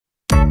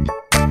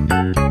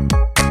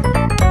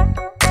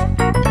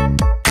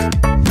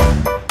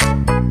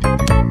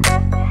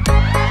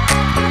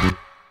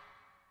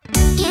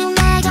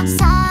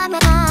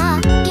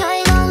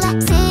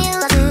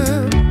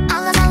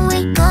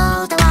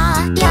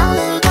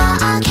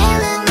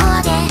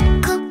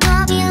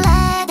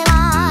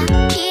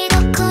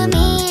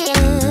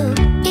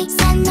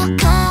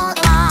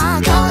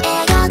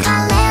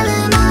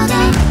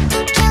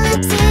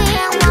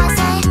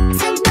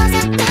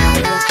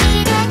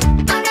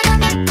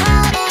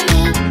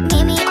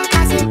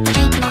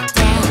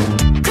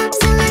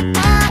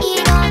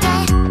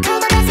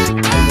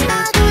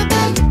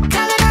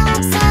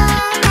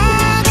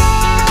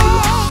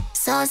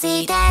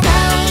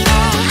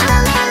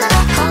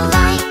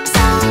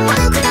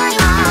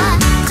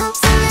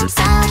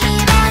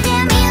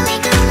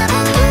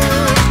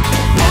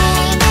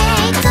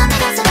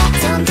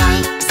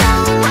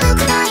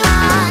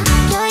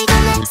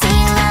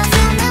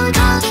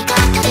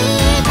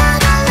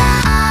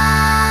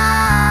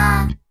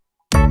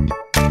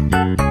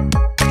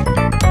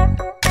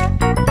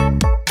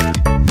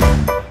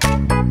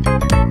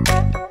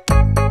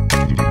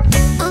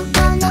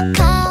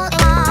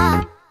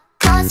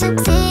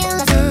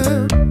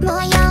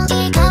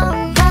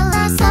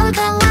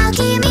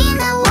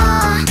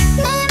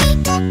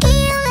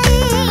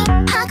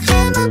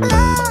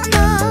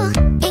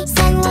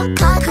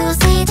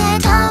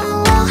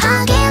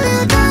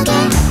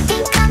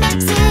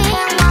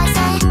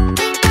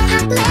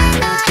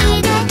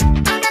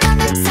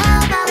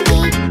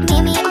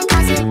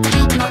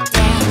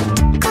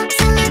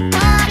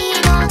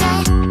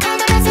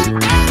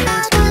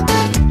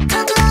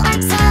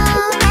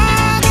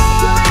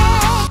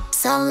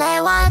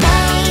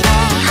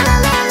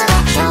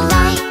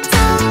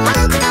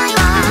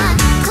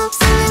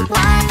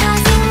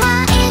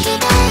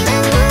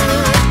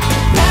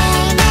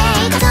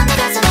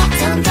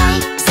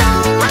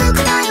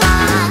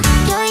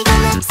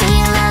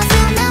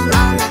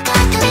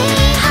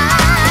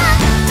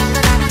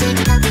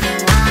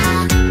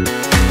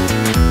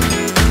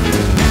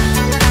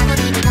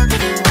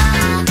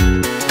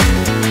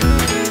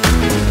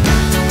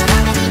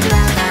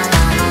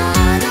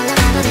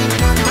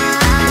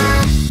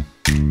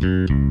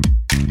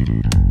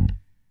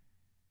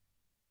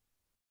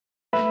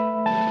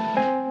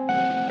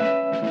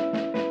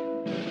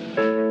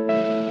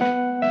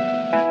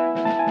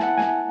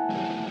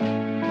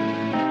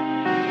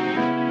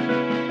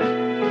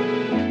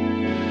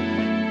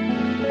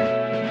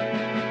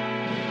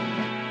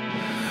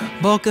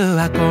僕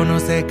はこの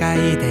世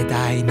界で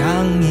大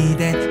難儀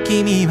で、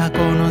君はこ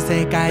の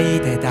世界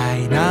で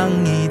大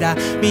難儀だ。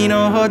身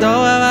の程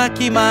はわ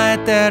きまえ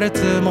てる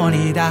つも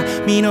りだ。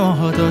身の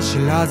程知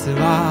らず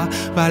は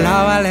笑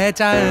われ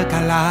ちゃう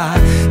から。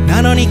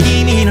なのに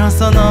君の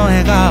その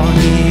笑顔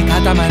に、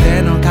肩ま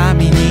での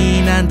髪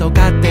に、なんと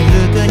かって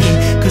服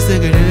にくす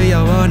ぐる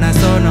ような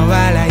その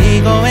笑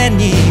い声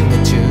に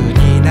夢中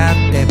になっ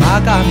てバ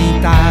カみ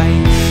たい。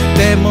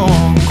でも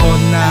こ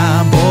ん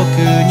な僕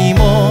に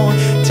も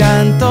ち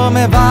ゃんと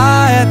芽生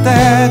えて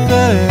く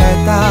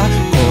れた。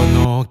こ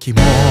の気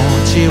持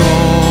ちを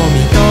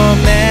認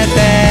めて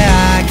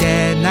あ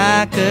げ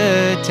な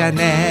くちゃ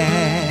ね。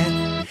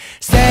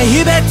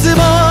性別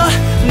も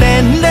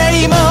年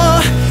齢も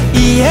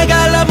家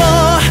柄も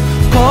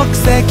国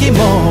籍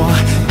も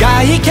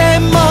外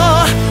見も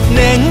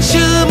年収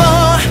も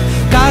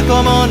過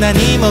去も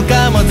何も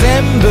かも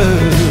全部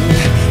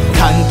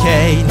関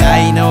係な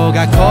いの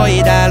が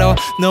恋だろ。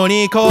乗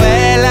り越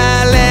え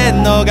られ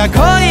んのが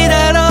恋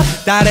だろ。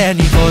誰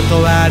に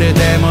断る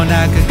でも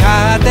なく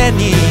勝手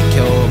に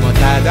今日も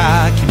た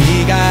だ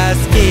君が好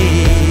き。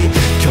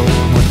今日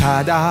も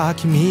ただ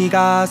君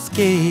が好き。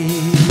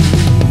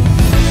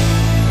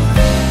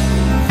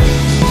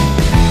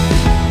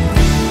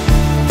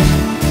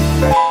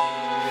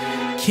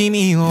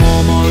君を思う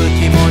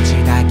気持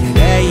ちだけ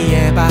で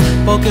言えば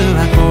僕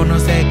はこの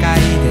世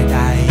界で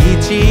第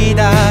一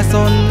だ。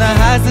そんな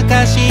恥ず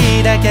か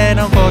しいだけ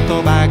の言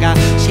葉が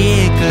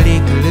しっく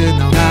りくる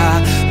のが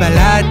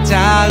笑っち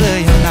ゃう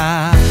よ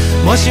な。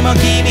もしも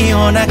君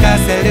を泣か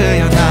せる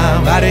よう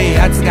な悪い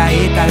奴が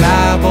いた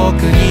ら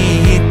僕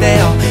に言って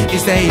よ。威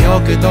勢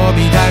よく飛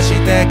び出し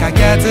て駆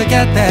けつ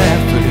けて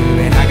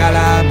震えなが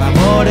ら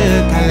守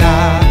るか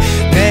ら。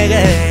ね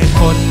え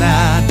こん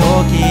な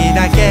時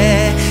だ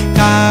け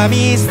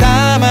神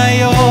様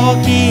よ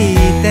聞い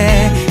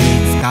て、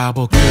いつか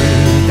僕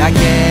だけの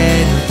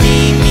君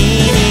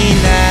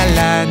にな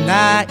ら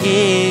ない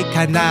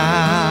か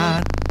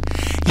な。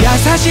優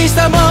し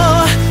さも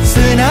素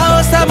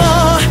直さも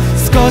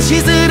少し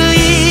ずるい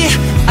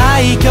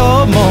愛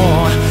嬌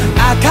も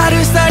明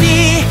るさ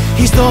に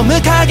潜む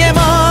影も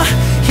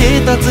一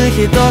つ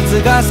一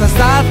つが刺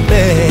さっ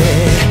て、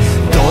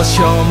どうし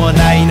ようも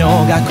ない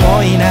のが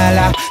恋な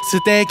ら、素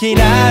敵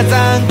な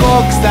残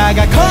酷さ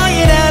が恋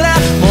なら、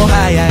も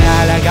はや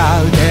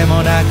抗うで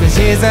もなく自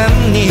然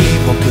に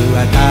僕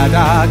はた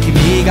だ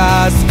君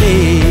が好き。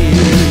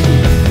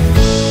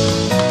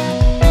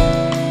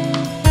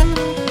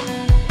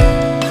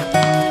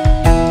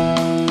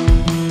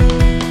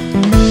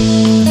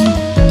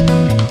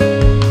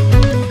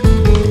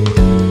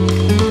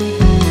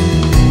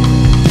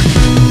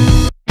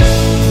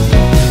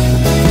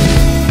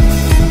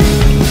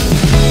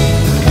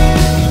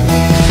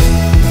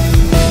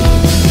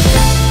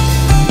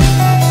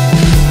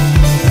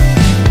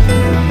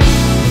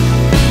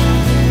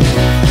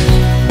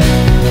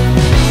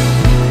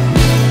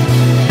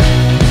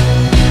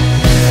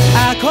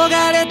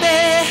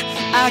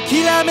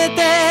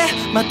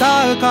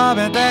浮か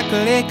べて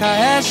繰り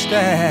返し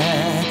て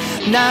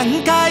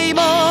何回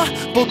も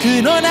僕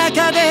の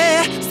中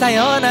でさ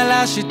よな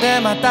らして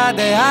また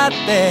出会っ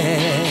て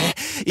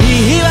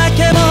言い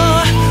訳も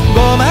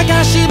ごま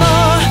かしも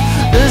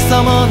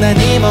嘘も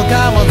何も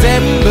かも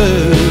全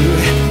部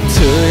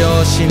通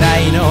用しな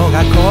いの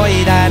が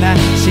恋だな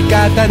仕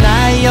方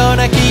ないよう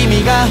な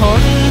君が本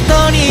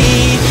当に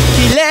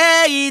綺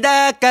麗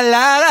だか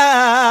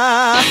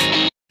ら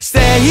性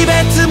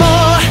別も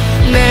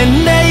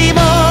年齢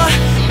も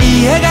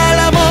家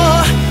柄も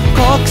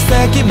国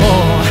籍も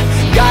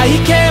外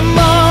見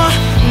も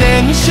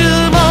年収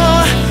も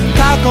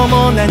過去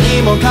も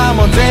何もか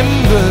も全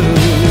部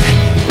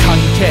関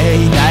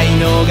係ない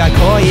のが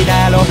恋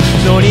だろ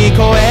乗り越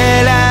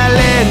えら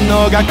れん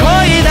のが恋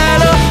だ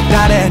ろ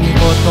誰に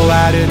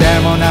断るで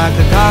もな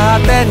く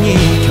勝手に今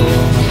日も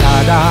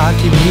ただ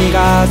君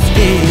が好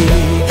き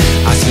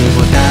明日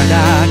もた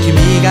だ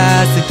君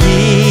が好き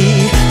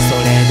そ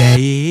れで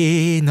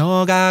いい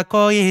のが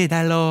恋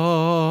だろ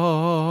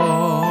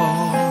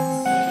う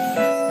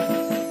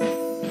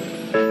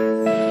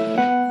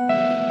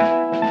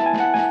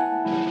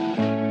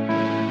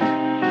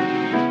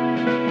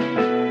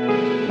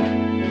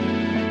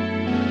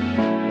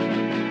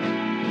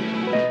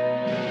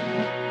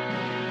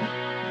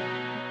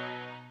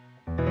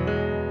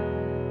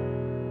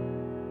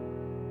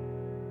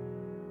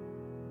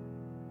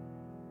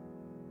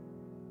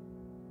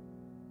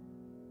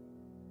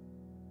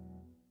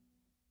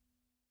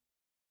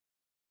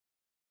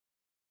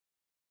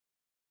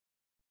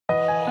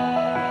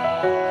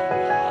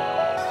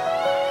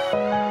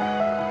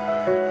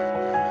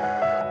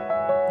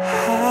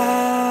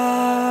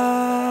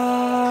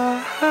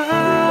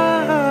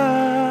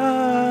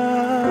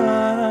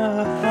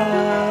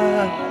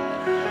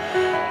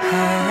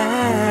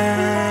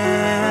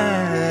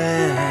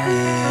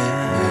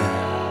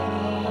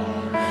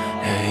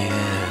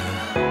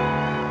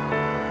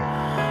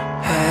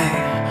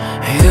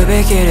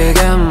指切り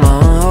弦マ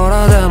ンオ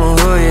ラでも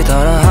吹い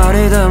たら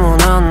針でも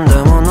何で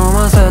も飲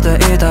ませ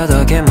ていた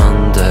だけ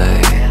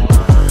Monday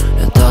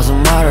It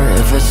doesn't matter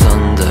if it's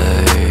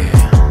Sunday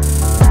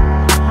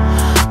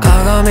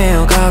鏡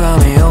よ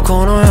鏡よ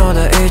この世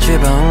で一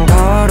番変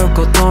わる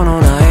ことの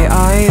ない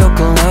愛を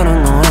くれ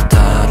るのは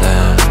誰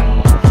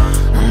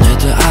I need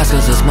to ask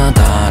cause it's my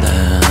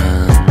darling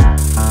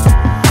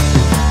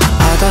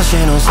私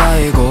の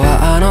最後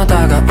はあな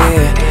たがい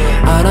い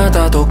あな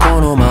たとこ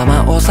のま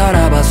まおさ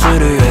らばす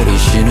るより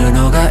死ぬ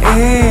のが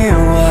いい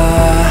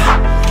わ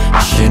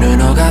死ぬ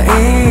のが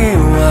いい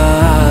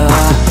わ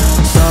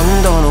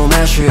三度の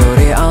飯よ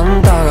りあ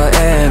んたが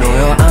ええの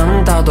よ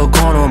あんたと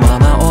このま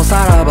まお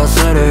さらばす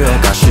るよ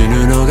か死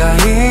ぬのが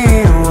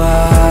いい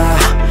わ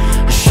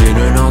死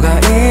ぬのが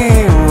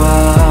いい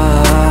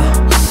わ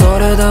そ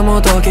れで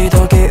も時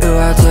々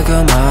浮つく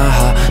マ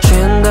ハ死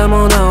んで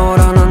も治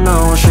らぬ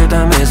直して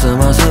みす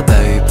ます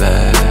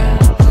baby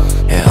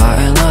Yeah,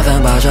 I ain't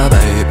nothing but your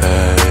baby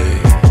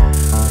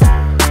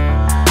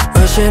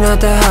失っ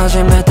て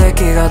初めて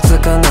気がつ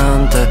くな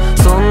んて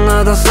そん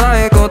なダ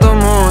サいこと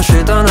もう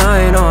した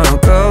ないのよ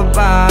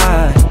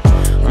Goodbye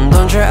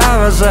Don't you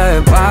ever say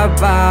bye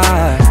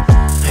bye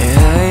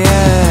Yeah,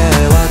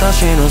 yeah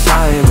私の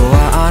最後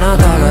はあな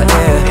たがいい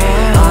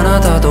あな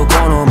たとこ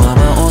のま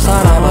まお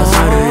さらばす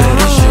るよ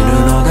り死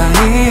ぬのが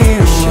いい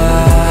わ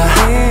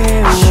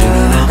死ぬ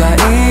のが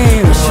い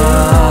いわ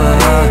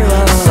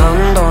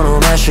三度の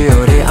飯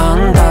よりあ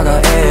んたが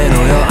ええの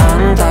よ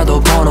あんた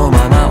とこの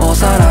ままお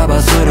さら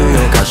ばするよ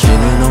か死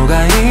ぬの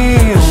がいい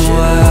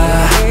わ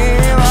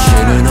死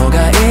ぬの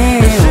がいい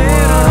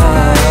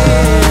わ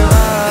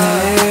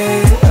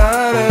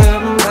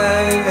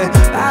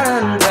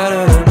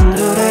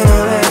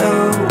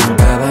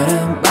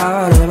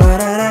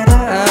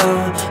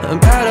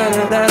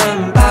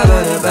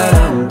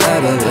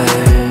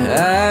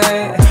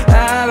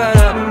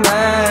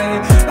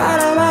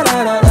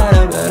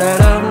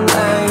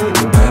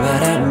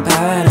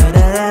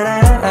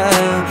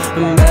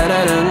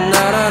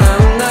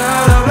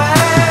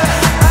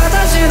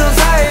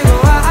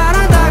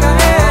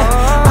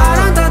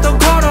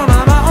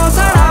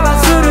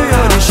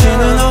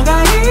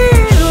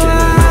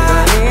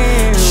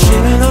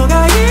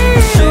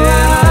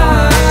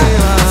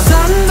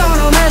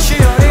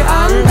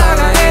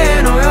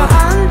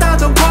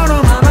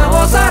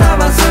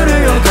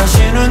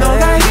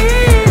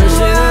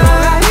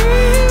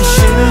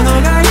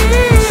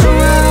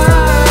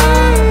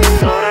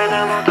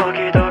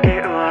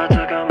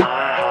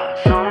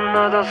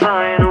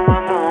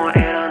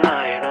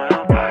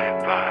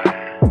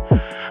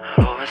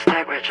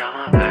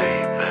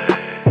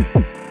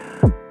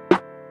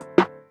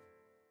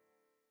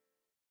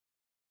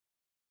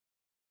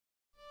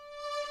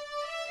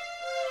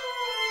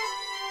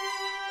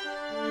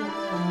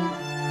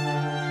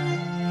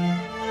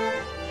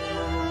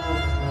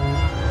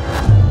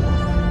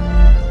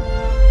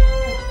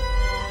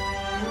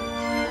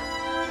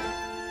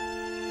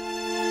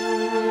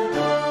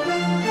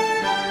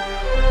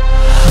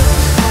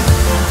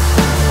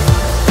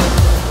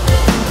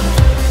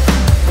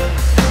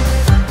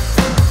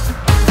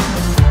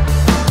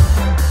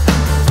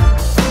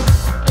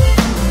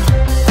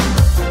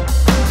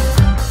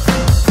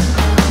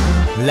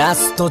ラ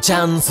ストチ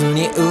ャンス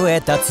に植え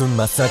たつ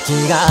ま先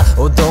が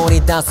踊り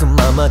出す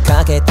まま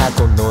かけた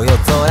この夜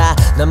空、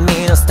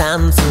波のスタ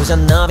ンスじゃ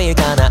なび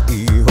かない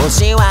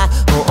星は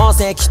宝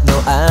石の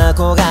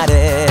憧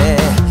れ、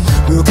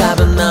浮か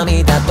ぶ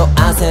涙と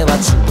汗は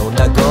血の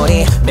名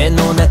残、目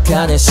の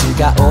中でし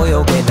か泳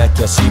げな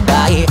きゃ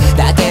芝居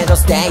だけど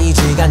ステー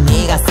ジが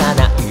逃がさ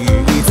ない、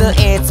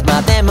いつ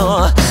まで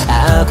も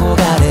憧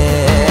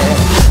れ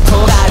焦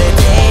がれ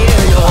てい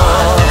るよ、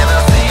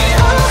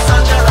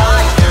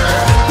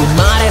生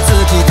まれつ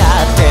きだ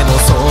っても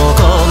そ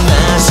こ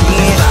なし、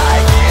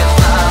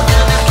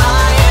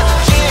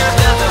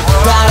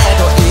誰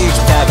と生き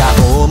たか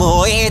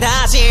思い出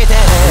して、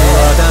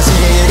私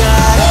が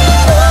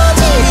命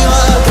を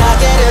か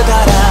けるか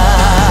ら、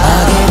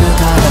あげる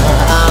から、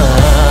あ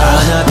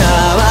なた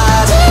は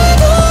自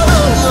分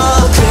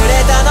をくれ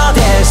たので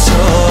しょう、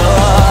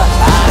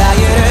あらゆ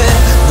る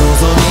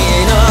望み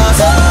の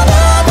全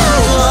て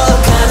を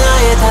叶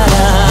えたら、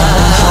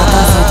果た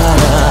せた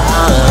ら、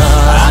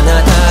あな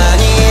たに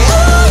会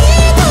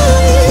いた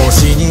い、星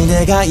に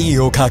願い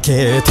をか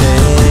けて、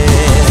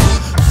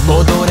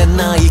戻れ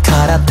ない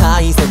から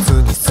大切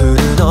にす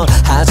るの、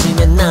始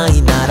めな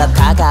いなら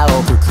高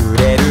くく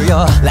れる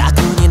よ、楽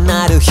に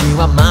なる日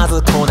はまず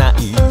来な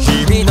い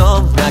日々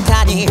の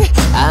中に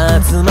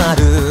集ま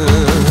る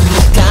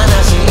悲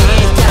しい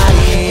光、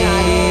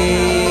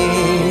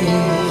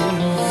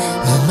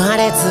生ま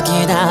れつき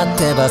だっ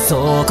てば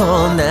そ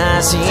こな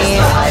し、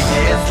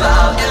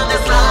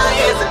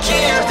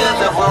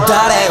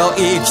誰を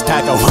生き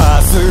たか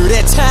忘れ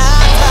ちゃった、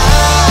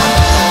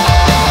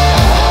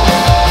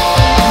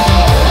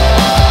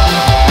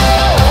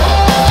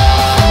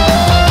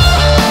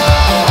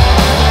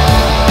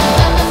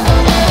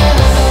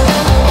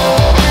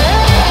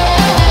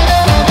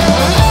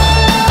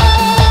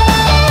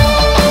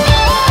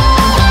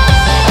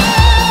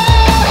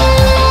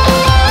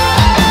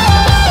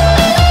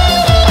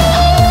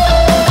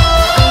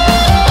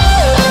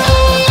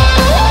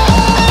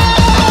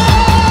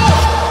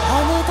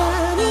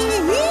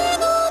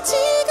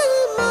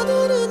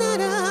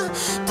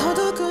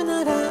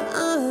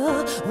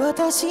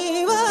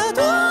私は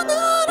どうな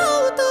ろ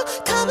うと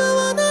構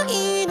わな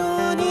い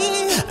のに、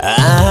あ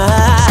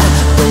あ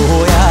ど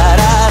うや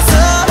ら全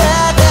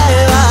て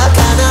は叶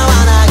わ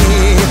ない、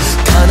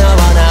叶わ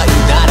ない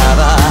なら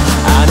ばあ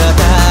なた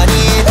に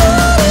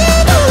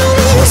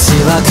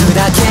星は砕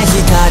け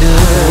光る、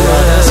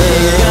私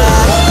が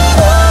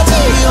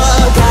命を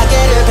かけ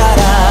るから、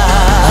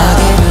あ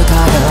げるか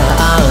ら、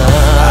あ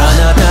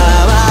なた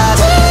は自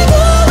分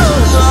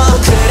を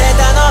くれ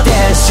たので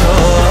しょう、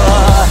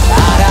あ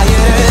らゆる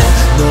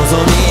望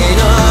み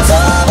の全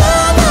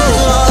て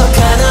を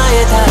叶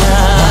えたら、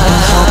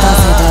果た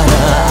せたら、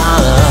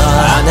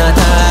あなた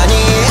に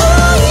会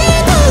い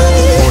た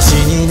い、星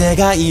に願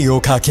いを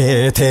か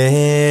け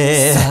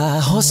て、さ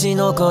あ星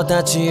の子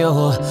たち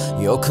よ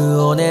よ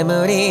くお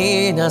眠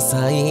りな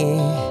さい、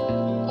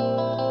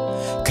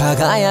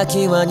輝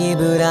きは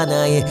鈍ら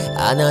ない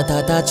あな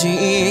たた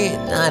ち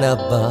なら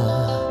ば、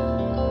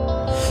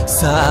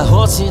さあ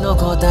星の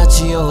子た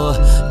ちよ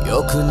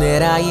よく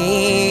狙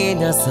い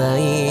なさ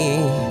い、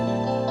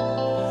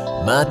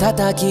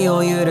瞬き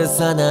を許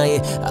さな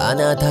いあ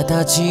なた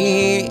た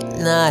ち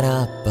な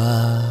ら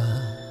ば、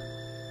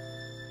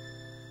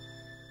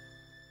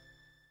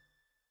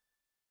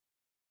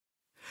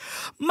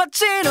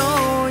街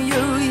の夕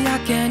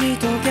焼けに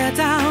溶け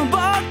た僕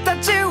た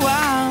ち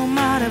は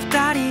まだ二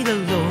人だ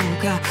ろう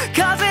か、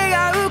風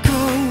が吹く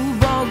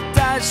僕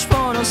たち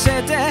を乗せ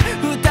て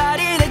二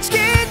人で誓っ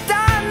た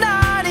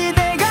なり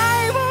願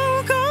いを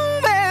込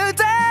め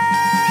て、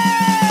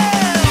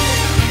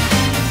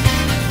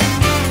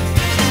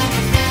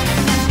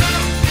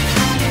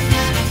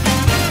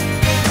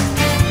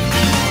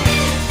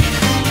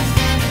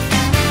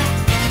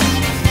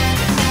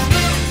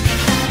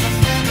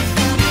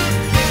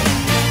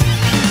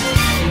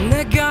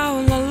願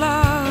うなら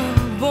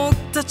僕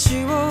た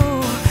ちを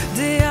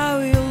出会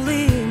うよ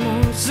りも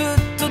ずっ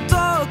と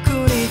遠く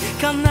に、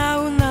叶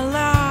うな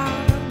ら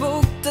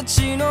僕た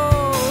ち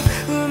の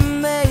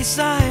運命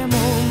さえも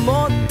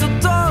もっと遠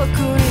く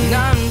に、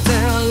なんて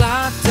笑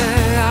って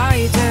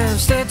相手を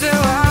捨てては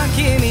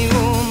君を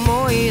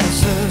思い出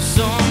す、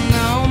そん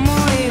な思い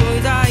を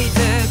抱いて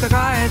抱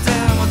えて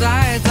もだ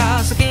え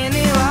た先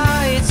には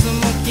いつも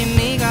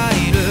君が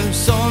いる、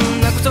そ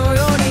んなこと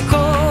より恋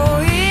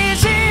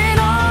路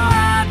の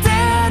果て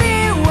に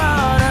は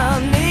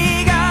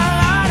何が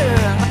ある、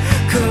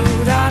く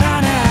だ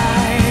らな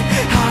い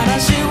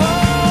話を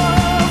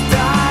二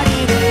人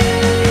で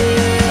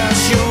し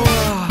よ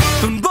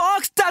う、僕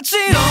たち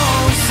の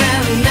千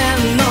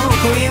年の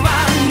恋は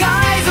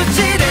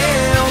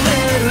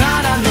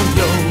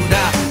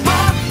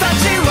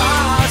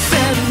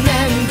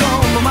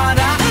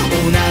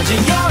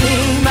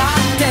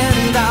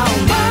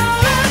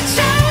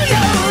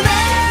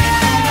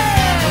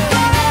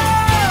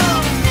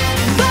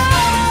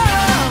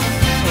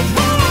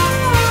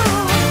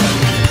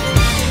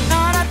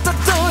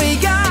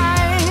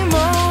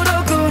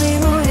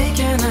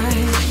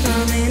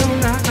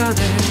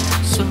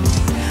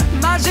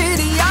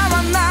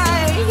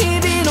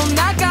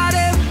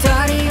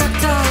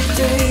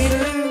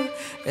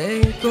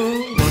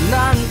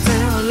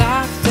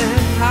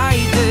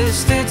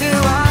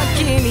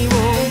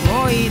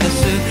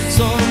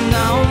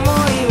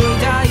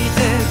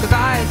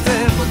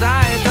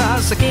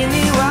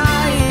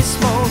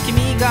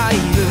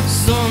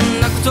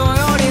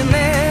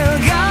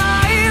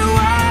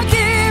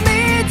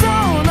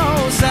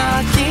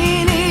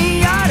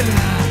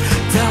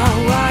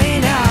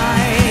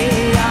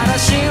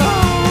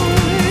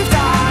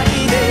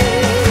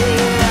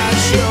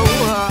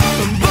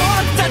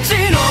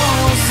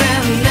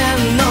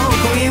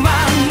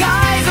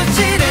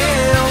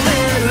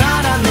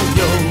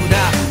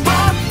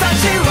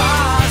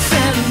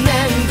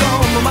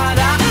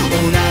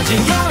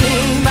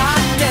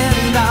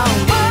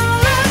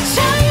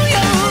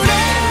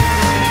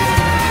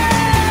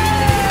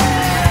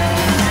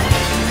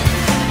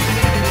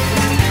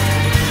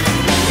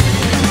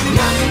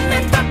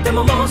って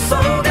も妄想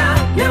が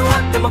根を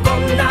張ってもこ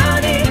んな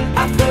に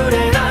溢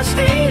れ出して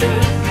いる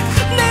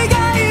願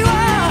い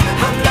は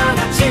花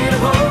が散る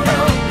ほど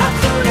溢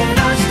れ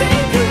出して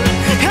いく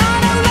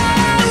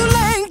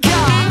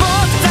僕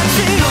た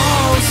ちの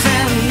千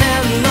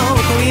年の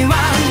恋は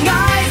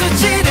相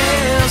槌で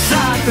咲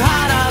く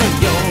花の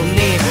よう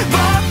に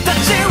僕た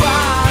ち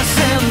は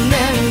千年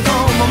後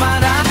もま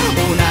だ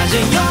同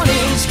じよう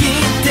に仕切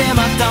って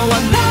また笑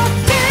っ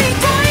てい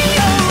たい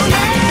よ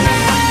ね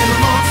で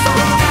も妄想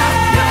が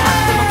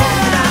何でもこん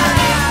な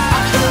に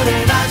溢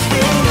れ出して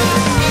いる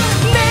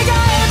願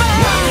えば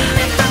何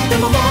年経って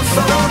も妄想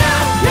が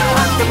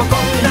何でもこん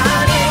な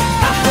に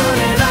溢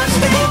れ出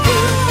していく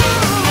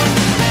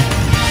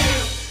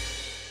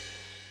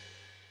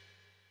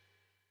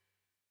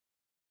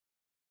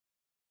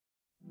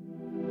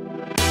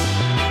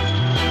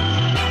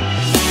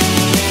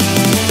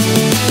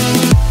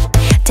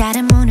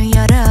다른 문을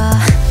열어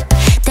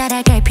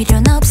따라갈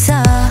필요는 없어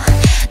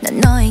넌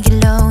너의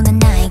길로 난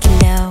나의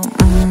길로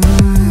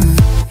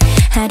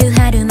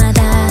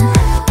하루하루마다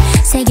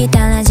색이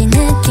달라진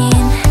느낌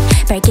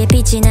밝게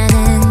빛이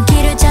나는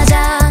길을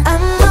찾아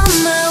I'm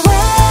on my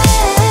way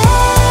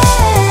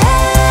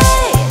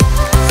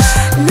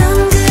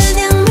넌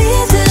그냥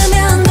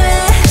믿으면 돼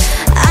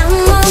I'm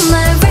on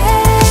my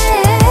way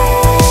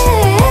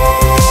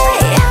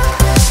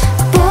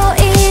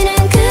보이는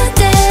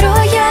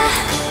그대로야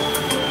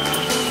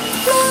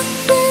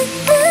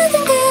모든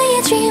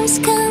그의 dreams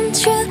come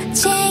true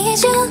제일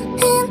좋은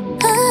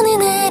어느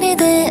날의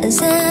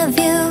deja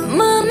vu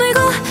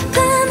머물고픈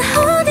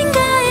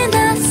어딘가의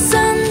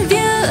낯선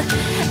view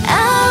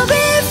I'll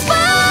be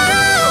far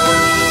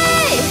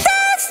away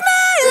That's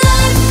my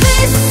life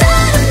this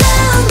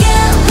아름다운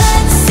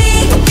galaxy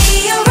Be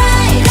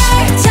alright 날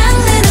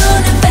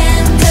장르로는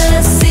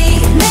fantasy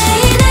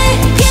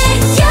내게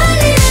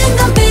열리는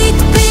건 big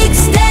big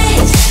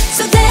stage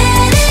So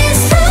that is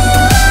who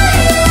I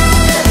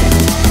am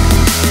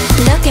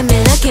Look at me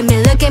look at me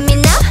look at me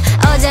now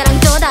어제랑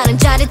또 다른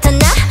짜릿한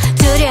나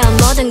두려운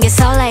모든 게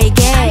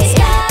설레게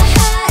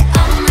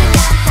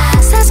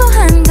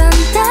사소한 건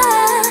다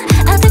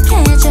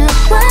어떡해줘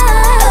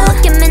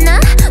Look at me now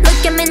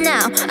look at me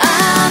now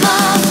I'm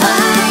on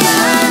fire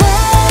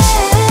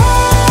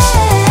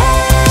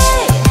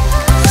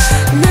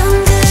넌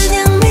그냥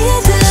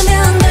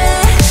믿으면 돼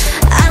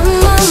I'm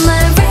on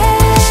my way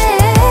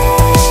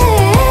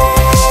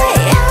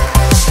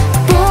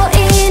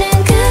보이는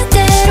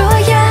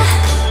그대로야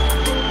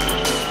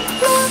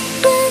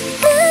모든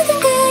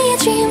그의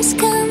dreams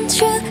come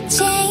true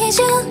제일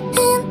좋은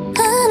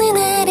어느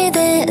날의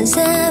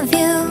deja vu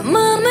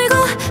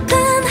머물고픈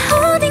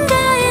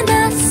어딘가의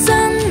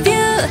낯선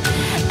view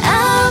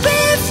I'll be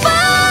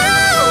far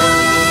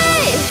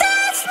away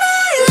That's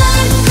my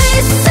life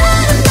this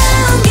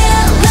아름다운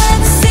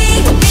galaxy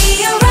Be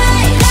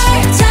alright 날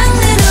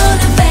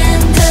장르로는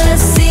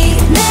fantasy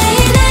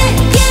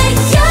내게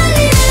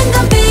열리는 건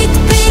big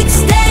big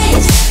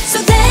stage So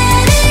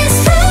that is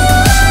who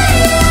I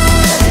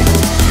am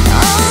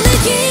어느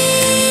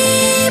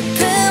깊은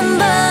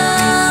밤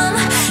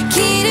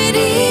길을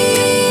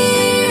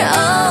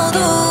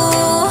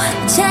잃어도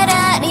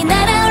차라리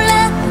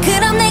날아올라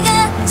그럼 내가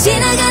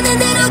지나가는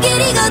대로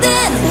길이거든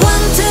 1, 2,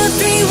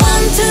 3, 1,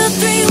 2,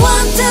 3, 1,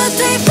 2,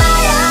 3,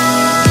 fire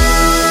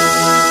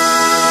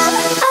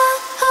I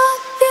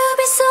hope you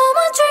be so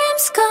my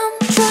dreams come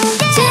true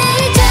제일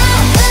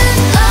좋은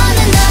어느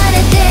날의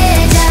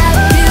deja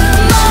vu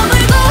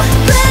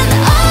머물고픈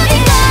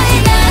어딘가의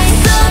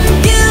낯선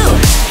view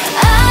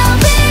I'll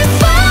be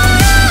far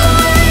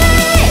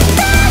away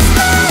That's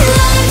my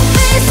life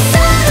this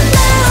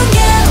아름다운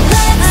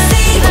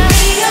galaxy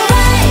Be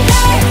alright 날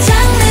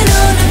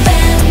장르로는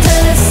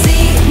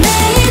fantasy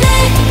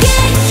내게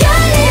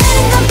열리는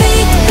건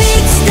big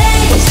big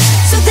stage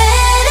So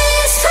that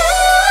is who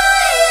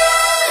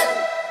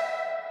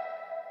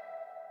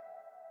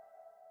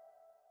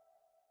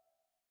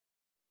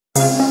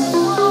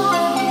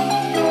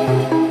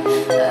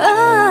I am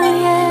Oh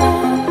yeah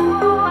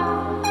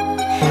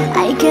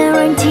I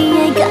guarantee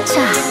I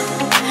gotcha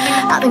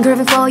I've been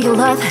craving for your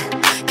love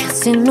Can't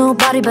see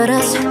nobody but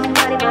us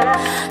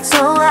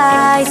So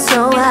I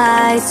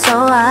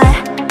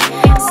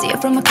see you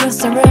from across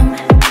the room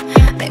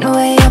Make my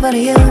way over to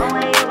you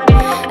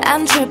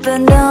I'm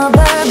tripping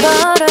over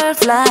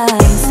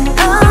butterflies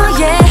Oh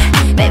yeah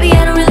Baby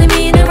I don't really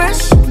mean to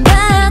rush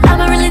But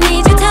I'ma really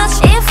need your touch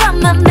If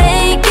I'ma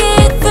make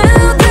it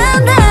through the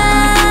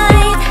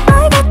night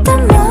I got the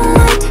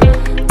moonlight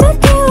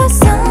Tequila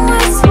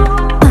sunrise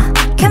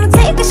Come and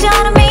take a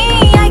shot of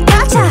me I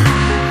gotcha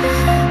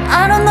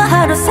I don't know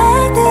how to say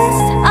this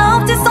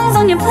All of these songs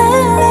on your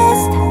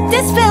playlist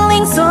This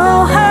feeling so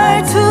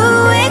hard to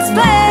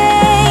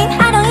explain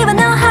I don't even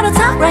know how to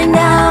talk right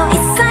now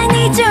It's I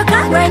need your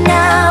clock right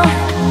now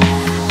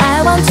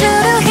I want you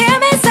to hear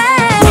me say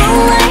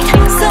Moonlight,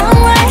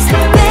 sunrise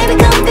Baby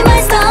come be my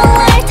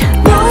starlight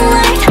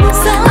Moonlight,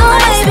 sunrise Oh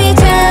baby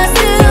just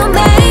to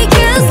make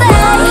you say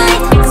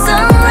Moonlight,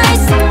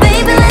 sunrise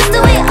Baby let's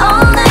do it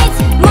all night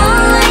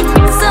Moonlight,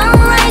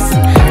 sunrise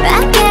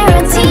I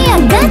guarantee I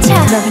got you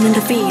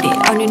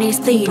feeling is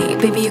fleeting.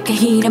 Baby, you can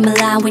heat them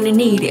alive when you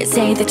need it.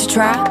 Say that you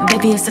try,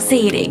 baby, you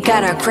succeeded.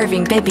 Got a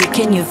craving, baby,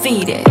 can you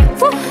feed it?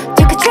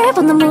 Take a trip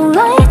on the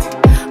moonlight,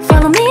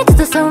 follow me to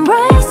the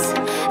sunrise.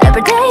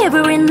 Every day,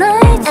 every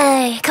night.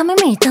 Hey, come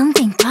with me, don't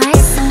think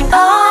twice.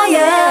 Oh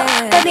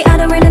yeah, baby, I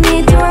don't really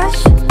need to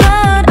rush,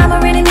 but I'ma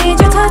really need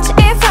your touch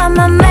if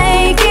I'ma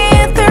make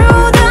it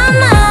through the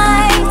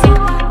night.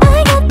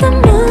 I got the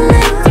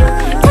moonlight,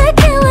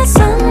 tequila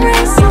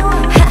sunrise.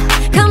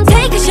 Come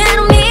take a shot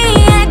on me,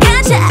 I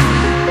gotcha.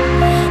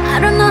 I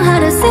don't know how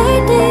to say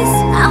this,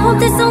 I hope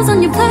this song's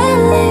on your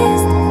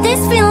playlist. This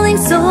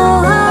feeling's so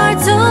hard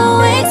to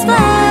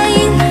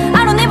explain.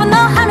 I don't even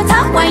know how to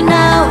talk right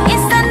now.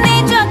 It's the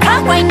need your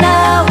cock right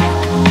now.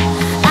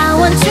 I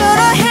want you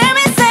to hear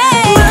me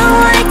say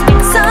moonlight,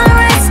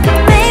 sunrise,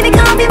 baby,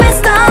 come be my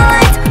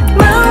starlight.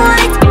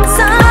 Moonlight,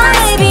 sunrise,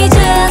 baby,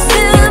 just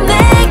to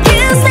make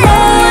you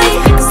stay.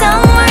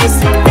 Sunrise,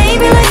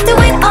 baby, let's do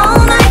it all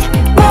night.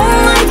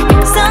 Moonlight,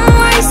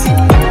 sunrise,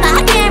 I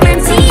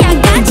guarantee I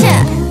gotcha.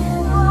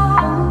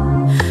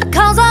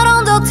 Cause out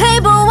on the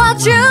table what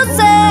you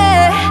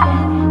say,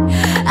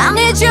 I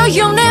need you,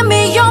 you need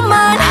me, you're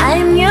mine.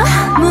 I'm your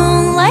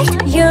moonlight,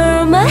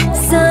 you're my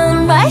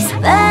sunrise,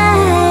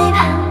 babe.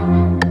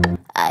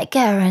 I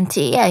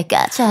guarantee I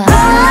gotcha.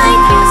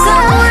 Moonlight,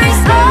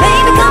 sunrise,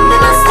 baby, come be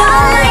my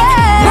starlight.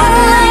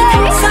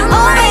 Moonlight,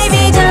 sunrise,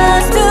 baby,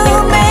 just to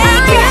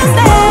make you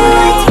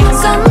stay.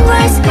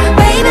 Sunrise,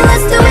 baby,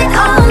 let's do it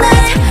all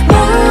night.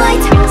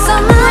 Moonlight,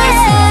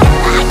 sunrise,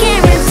 I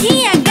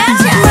guarantee I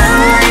gotcha.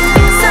 Moonlight,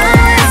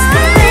 sunrise,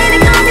 baby,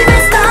 come be my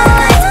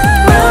starlight.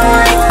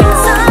 Moonlight,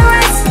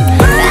 sunrise,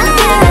 I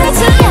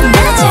guarantee I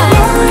gotcha.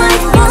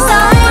 Moonlight,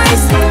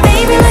 sunrise,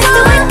 baby, let's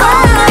do it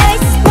all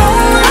night.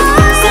 Moonlight,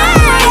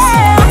 sunrise,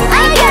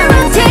 I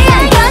guarantee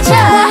I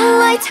gotcha.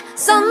 Moonlight,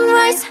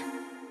 sunrise.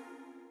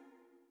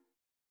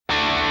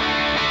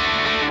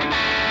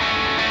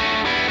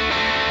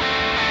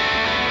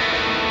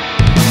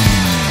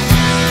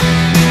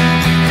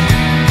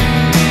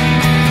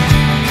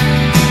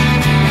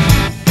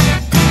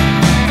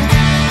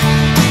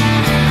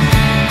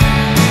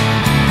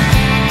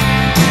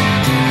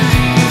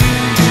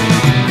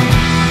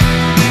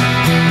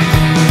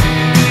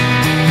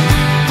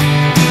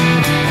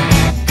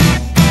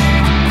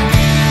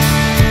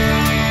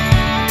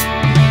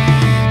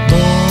ど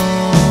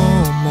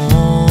う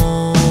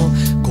も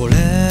これ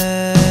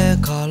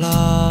か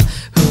ら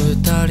二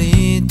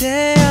人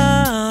で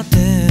やって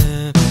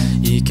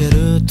いけ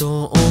る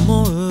と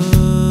思う。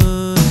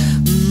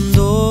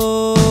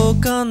どう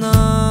か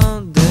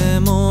な、で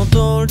も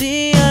と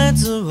りあえ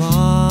ず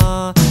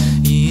は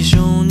一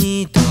緒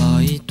にいた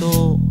い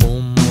と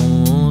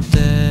思って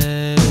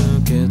る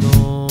けど、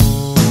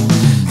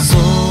そ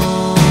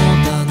う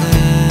だね、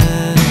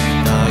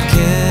だけ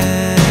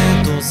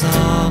どさ、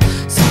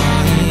最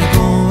後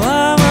は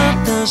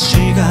私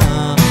が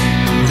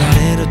振ら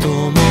れると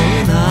思う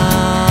な。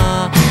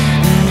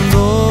ど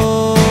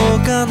う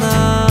かな、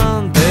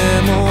で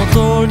も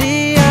と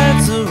りあ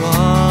えずは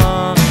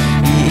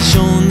一緒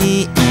に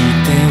いて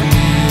み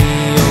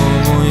よ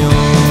うよ。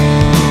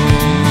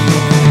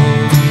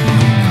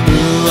浮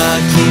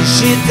気し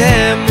て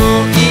も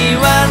言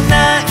わな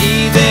い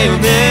でよ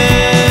ね。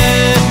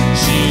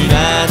知ら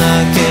な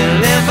け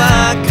れば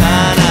悲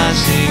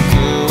しく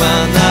は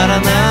なら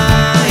な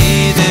い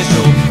でし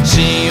ょ。し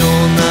よう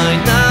ない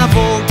な、僕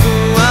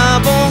は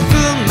僕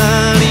な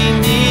り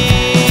に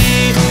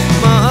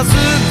まっすぐ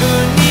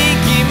に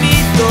君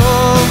と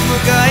向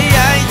かい合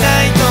いた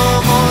いと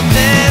思って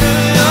る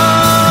よ。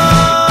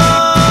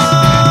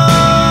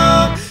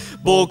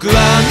僕は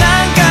何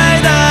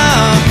回だ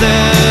って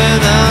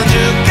何十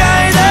回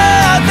だ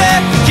って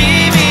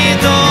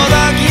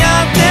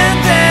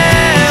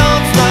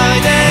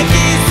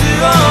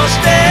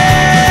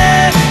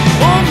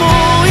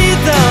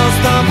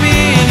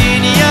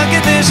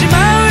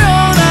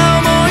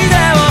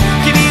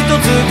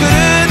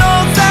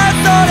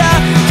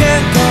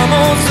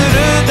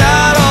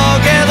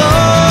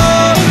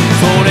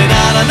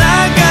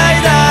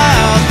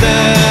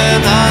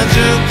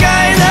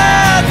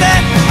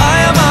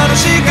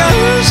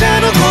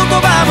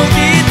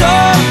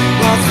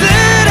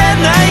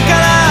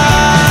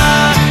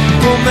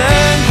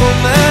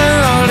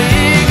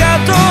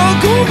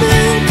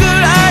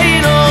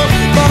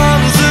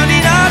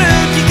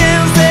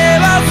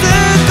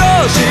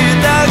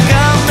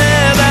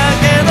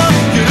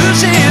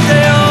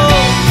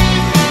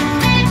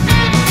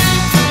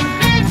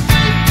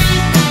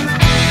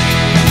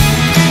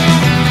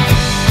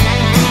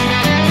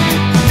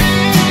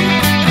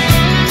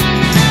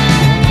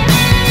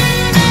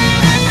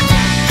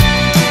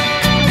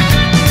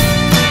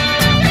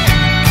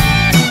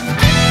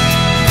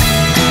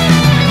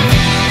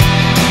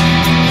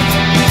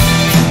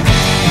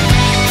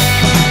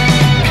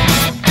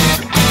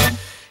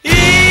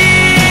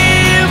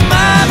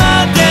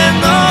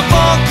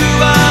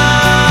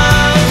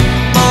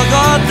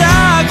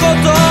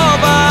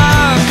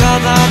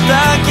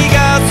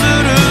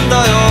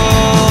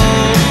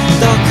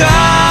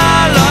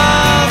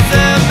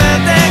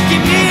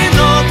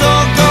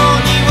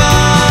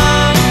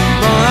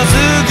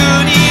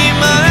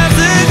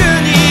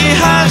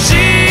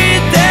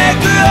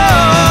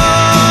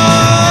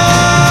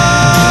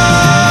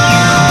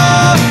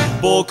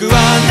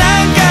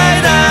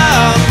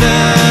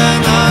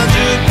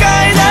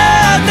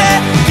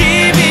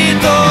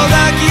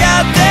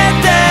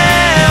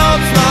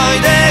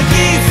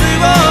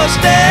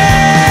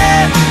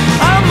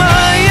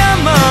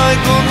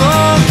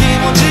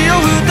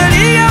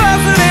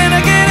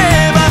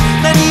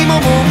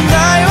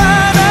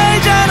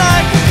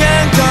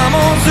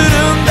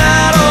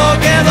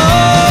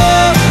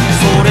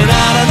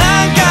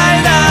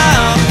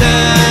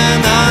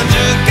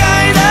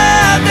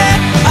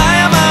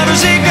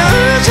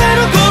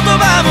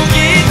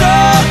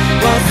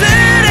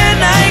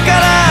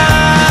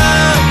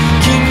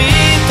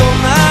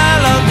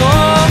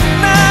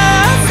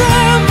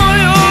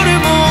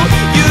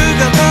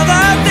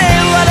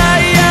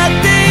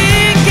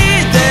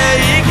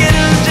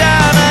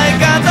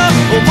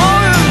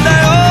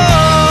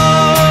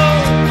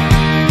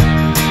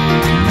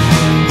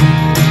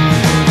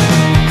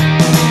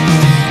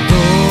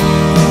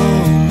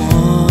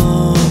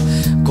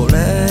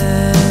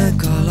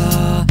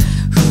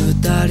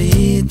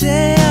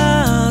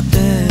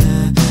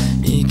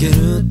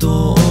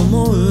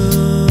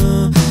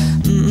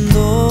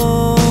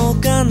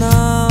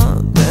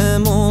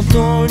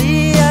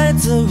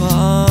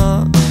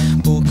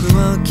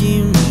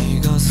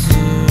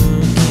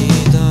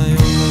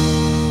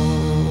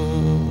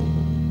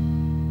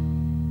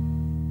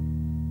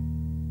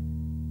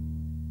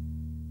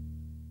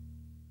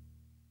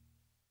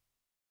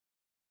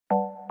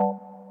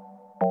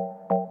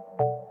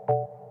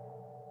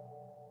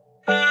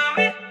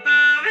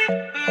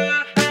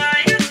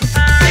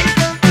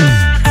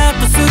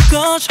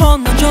しほ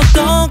んのちょっと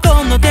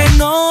この手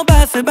伸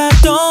ばせば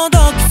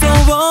届きそ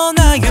う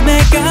な夢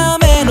が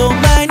目の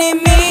前に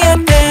見え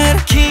てる。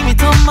君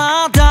と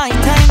まだいたい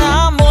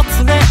な、も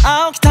つれ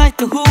合う期待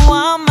と不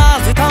安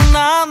混ぜた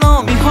な、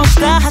飲み干し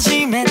た初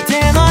め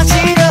ての味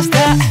がし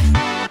た。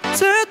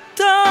ずっ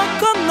と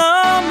こ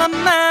のま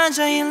ま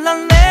じゃいられ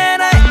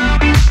ない。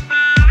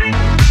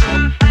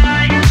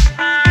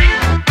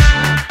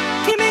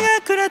君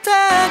がくれた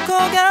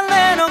憧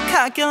れの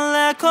かけ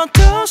らこ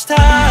とした。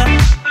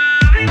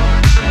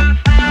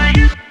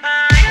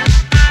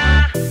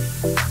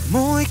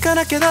もう行か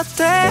なきゃだっ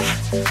て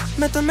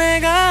目と目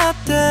があっ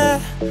て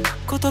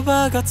言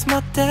葉が詰ま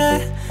っ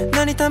て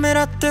何ため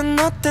らってん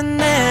のって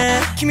ね。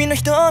君の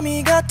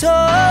瞳が遠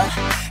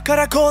か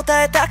ら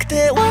答えたく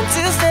て One,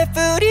 two,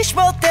 step 振り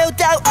絞って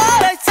歌う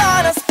All I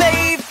saw us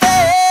baby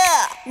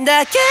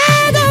だけ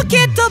どき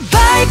っと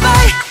バイバ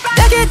イ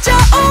だけじゃ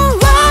終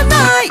わ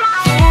ない。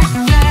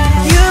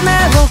夢を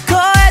越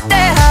えて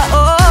会お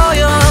う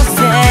よ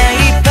精一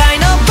杯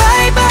のバ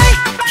イバイ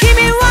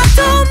君は止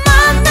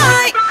まんない。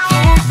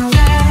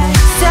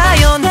さ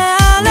よな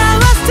ら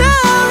はストー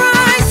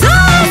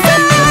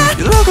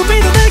リー喜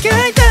びとだけ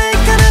会いたい悲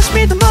し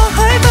みとも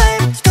ハイバ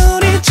イ一人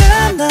じ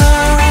ゃない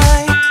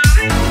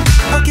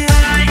OK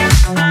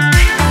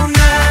Oh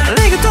yeah あ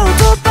りがとう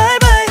とバイ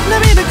バイ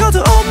涙こと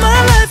All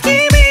my life 君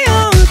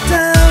を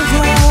歌う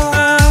よ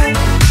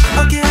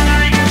OK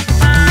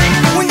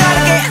We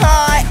gotta get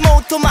high も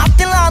う止まっ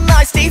てらん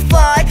ない Stay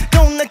fly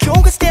どんな今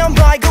日が stand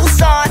by go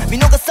side 見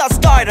逃さず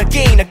start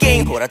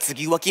again ほら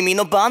次は君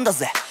の番だ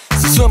ぜ。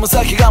進む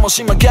先がも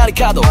し曲がり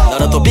角な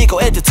ら飛び越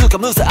えて掴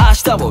むぜ明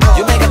日を。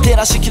夢が照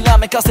らしきら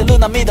めかせる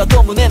涙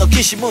と胸の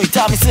きしむ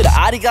痛みす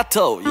らありが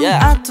とう、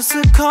yeah、あと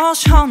少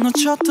しほんの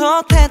ちょっ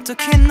と手と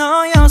気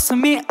の様子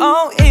見を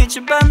一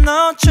番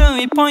の注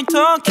意ポイン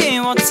ト気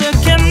をつ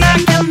けな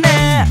きゃ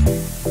ね。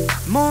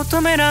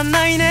求めらん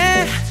ない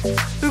ね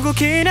動き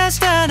出し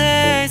た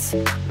です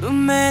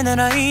運命な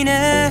らいい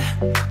ね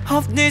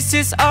Hope this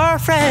is our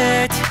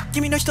fate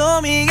君の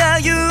瞳が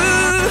言う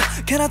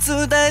から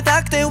伝え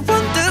たくて One, two,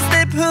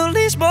 step 振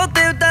り絞っ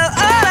て歌う All I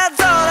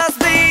told us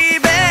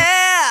baby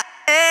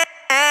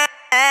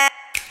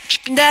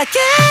だけ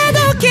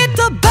どきっ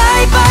とバ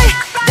イバイ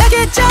だ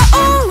けじゃ終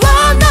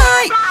わな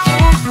い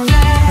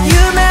夢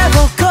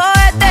を越え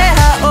て会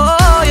お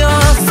うよ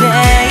精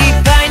一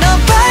杯の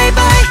バイバ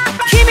イ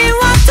君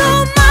は止ま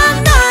ん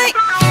ない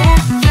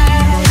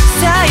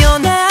さよ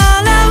な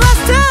らは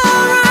スト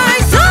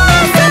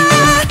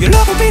ーリー喜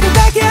びと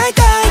だけ会い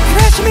たい悲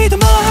しみと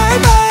もハイ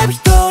バイブ一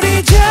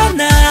人じゃ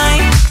ない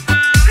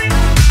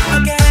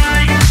OK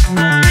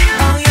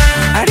Oh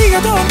yeah あり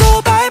がとう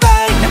とバイ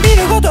バイ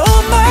涙ごと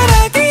On my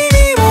life 君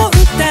を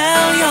歌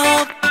うよ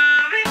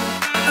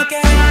OK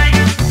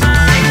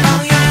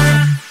Oh yeah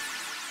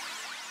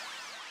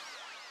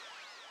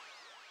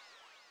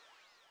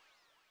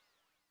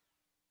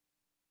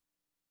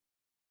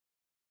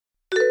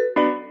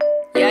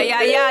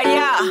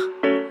Yeah.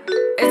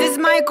 Is this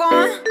mic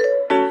on?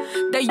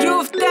 The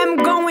youth, them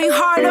going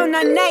hard on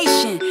the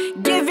nation,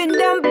 giving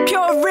them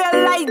pure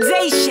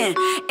realization.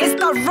 It's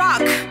the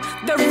rock,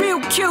 the real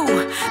Q,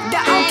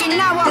 the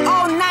Okinawa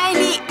all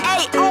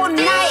 98, all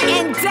night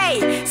and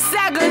day.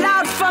 Sag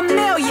loud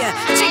familiar,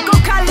 Chico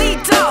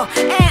Calito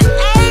and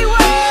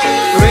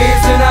A-Way.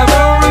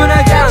 Reasonable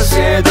な感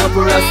性と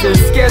プラス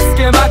スケス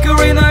ケま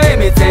くりのイ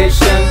ミテー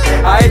ション。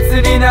あいつ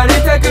になり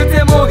たく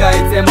てもがい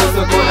ても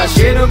そこな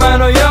死ぬ間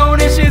のよう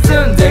に沈ん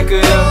でく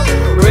よ。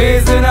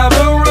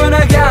Reasonable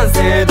な感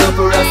性と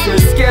プラス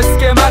スケス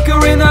ケまく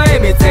りのイ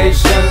ミテー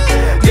シ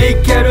ョン。ニ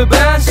ッケル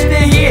バンして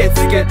火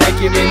つけて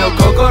君の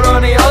心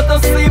に落と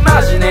すイ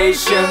マジネー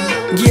ショ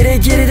ン。ギリ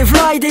ギリでフ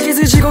ライでき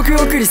ず地獄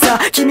送りさ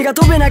君が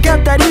飛べなか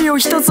った理由を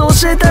一つ教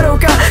えたろう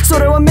か。そ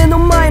れは目の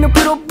前の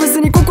プロップス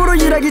に心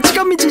揺らぎ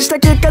近道した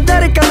結果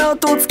誰かの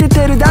音をつけ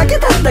てるだけ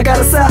だったか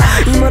らさ。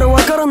今の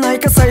わからない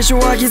か最初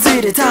は気づ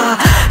いてた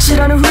知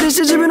らぬふりし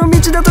て自分の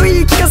道だと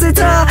言い聞かせ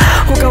た。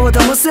他は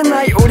騙せ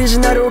ないオリジ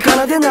ナルを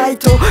奏でない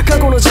と過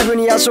去の自分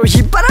に足を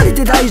引っ張られ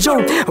て大丈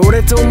夫。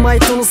俺とお前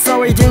との差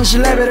は遺伝子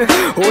レベル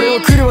俺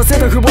を狂わせ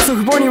た父母祖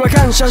父母には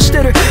感謝し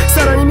てる。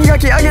さらに磨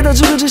き上げた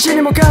自分自身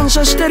にも感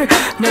謝してる。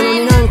なの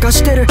になんか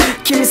してる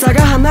君差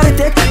が離れ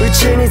てう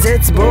ちに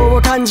絶望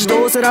を感じ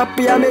どうせラッ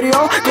プやめるよ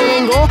5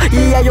年後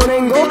いや4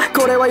年後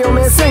これは余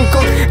命宣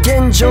告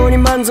現状に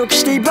満足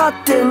して威張っ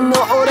てんの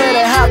俺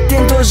ら発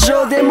展途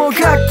上でも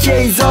かっ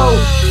けいぞ。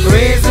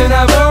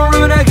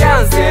Reasonable な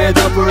感性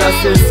とプラ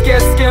ススケ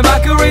スケま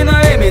くりの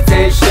イミ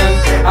テーショ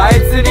ン。あ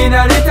いつに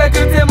なりた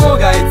くても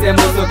がいても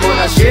そこ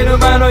な死ぬ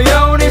間の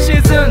ように沈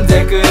ん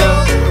でくよ。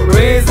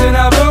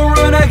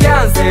Reasonable な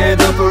感性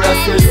とプラ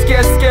スス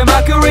ケスケ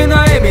まくりの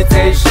イミ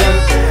テーション。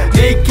ニ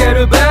ッケ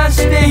ルバン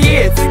して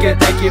火つけ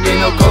て君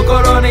の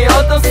心に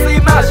落とす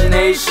イマジネ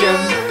ーシ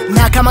ョン。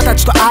な仲間た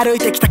ちと歩い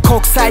てきた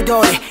国際通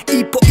り、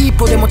一歩一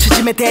歩でも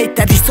縮めていっ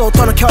た理想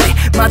との距離。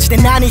マジで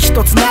何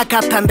一つなか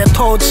ったんだよ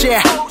当時。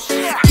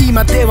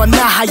今では那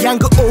覇ヤン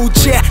グ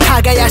OG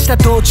耕した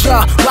道場、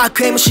ワー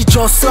ク MC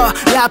上層、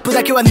ラップ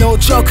だけはノー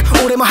ジョー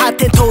ク。俺も発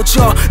展登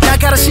場だ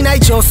からしない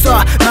上層、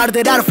まる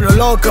でラルフの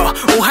ロゴ、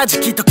おはじ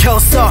きと競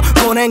争。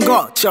5年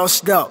後調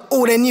子ど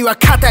う、俺には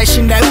固い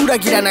信頼裏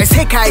切らない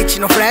世界一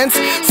のフレンズ。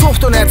ソフ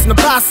トなやつの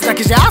バースだ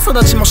けじゃ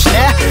育ちもし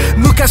ね。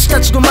昔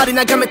立ち止まり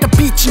眺めた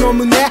ビッチの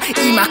胸、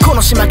今こ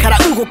の島から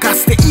動か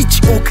すで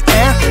1億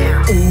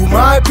円。 Oh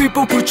my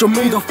people put your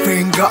middle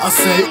finger I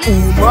say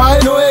お前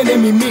のエネ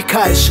ミ見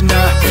返しな。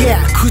 Yeah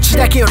口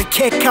だけより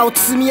結果を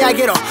積み上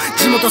げろ。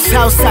地元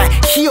サウスサイ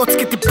火をつ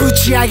けてぶ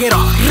ち上げろ。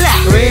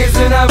リー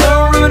ズナ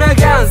ブルな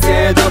完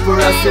成度プ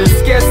ラス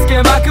スケスケ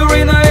まく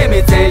りのイ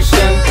ミテーシ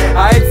ョン。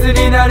あいつ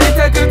になり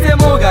たくて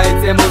もが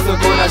いてもそ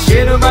こなシ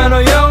ルバ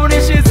のように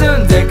沈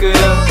んでくよ。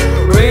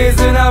リー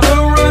ズナ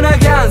ブルな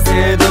完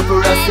成度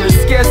プラス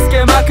スケス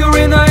ケまく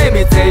りのイ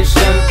ミテーシ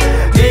ョ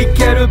ン。ニッ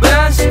ケル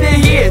バンして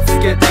火つ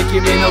けて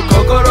君の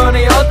心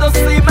に落とす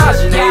イマ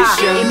ジネー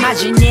ション。イマ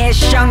ジネー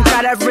ション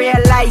からリア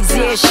ライゼ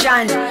ーシ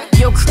ョン、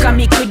よく噛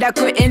み砕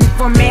くイン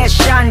フォメー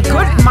ション。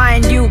 Good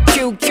mind 琉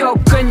球教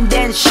訓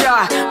伝承、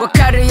わ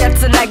かる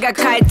奴らが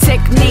変えテ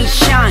クニ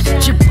シャン。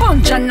自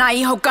分じゃな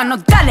い他の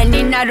誰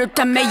になる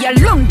ためや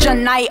るんじゃ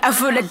ない、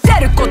溢れ出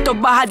る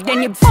言葉派手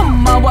にぶ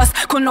ん回す。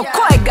この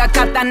声が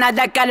刀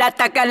だから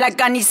高ら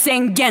かに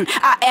宣言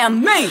I am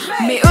me。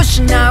 見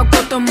失うこ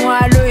とも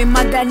ある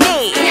未だ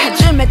に、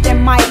初めて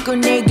マイク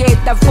握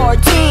った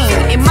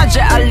14。今じ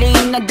ゃアリ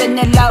ーナで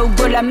狙う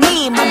グラミ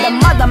ー、まだ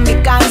まだ未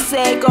完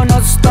成こ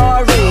のスト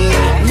ーリー。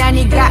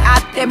何があ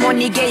っても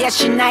逃げや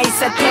しない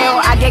さ、手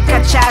を上げ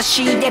かチャー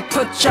シーで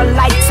Put your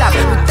lights up。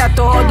 歌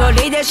と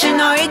踊りでし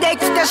のいで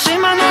きた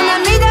島の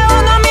涙を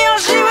飲み惜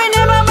しみ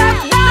Never back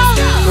down。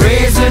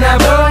 リーズナ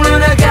ブル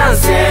な完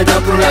成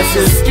度プラ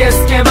ススケ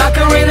スケまく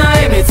りの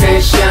イミテ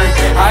ーショ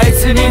ン。あい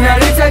つにな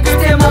りたく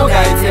ても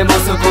がいても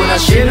そこな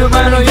シル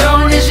バの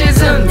ように沈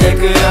んで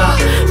くよ。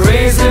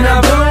リーズ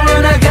ナブ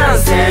ルな完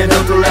成度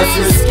プラ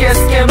ススケ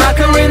スケま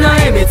くりの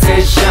イミテ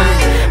ーショ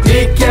ン。ニ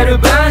ッケル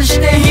バンし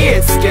て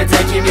火つけ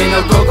て君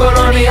の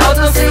心に落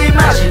とすイ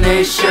マジ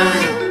ネーシ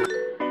ョン。